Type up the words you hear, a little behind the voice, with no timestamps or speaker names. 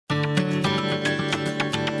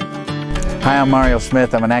Hi, I'm Mario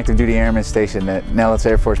Smith. I'm an active duty airman stationed at Nellis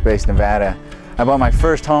Air Force Base, Nevada. I bought my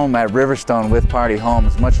first home at Riverstone with Pardee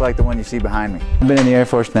homes, much like the one you see behind me. I've been in the Air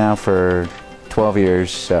Force now for 12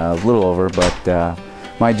 years, a little over, but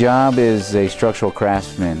my job is a structural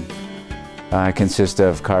craftsman. I consist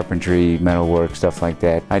of carpentry, metalwork, stuff like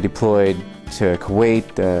that. I deployed to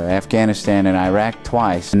Kuwait, Afghanistan, and Iraq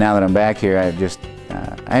twice. And now that I'm back here,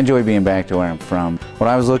 I enjoy being back to where I'm from. What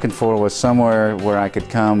I was looking for was somewhere where I could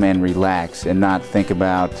come and relax and not think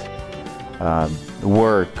about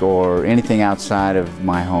work or anything outside of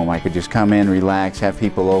my home. I could just come in, relax, have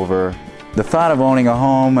people over. The thought of owning a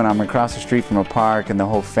home and I'm across the street from a park and the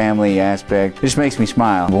whole family aspect just makes me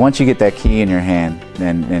smile. But once you get that key in your hand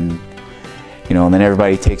and then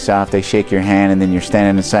everybody takes off, they shake your hand, and then you're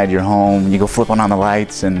standing inside your home and you go flipping on the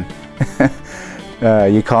lights and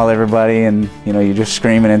you call everybody and you're just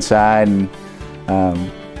screaming inside, and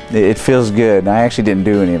it feels good. I actually didn't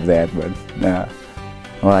do any of that, but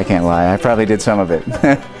well, I can't lie, I probably did some of it.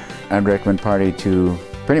 I'd recommend Pardee to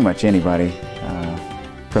pretty much anybody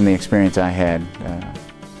from the experience I had.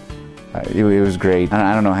 It was great.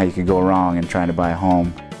 I don't know how you could go wrong in trying to buy a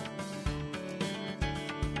home.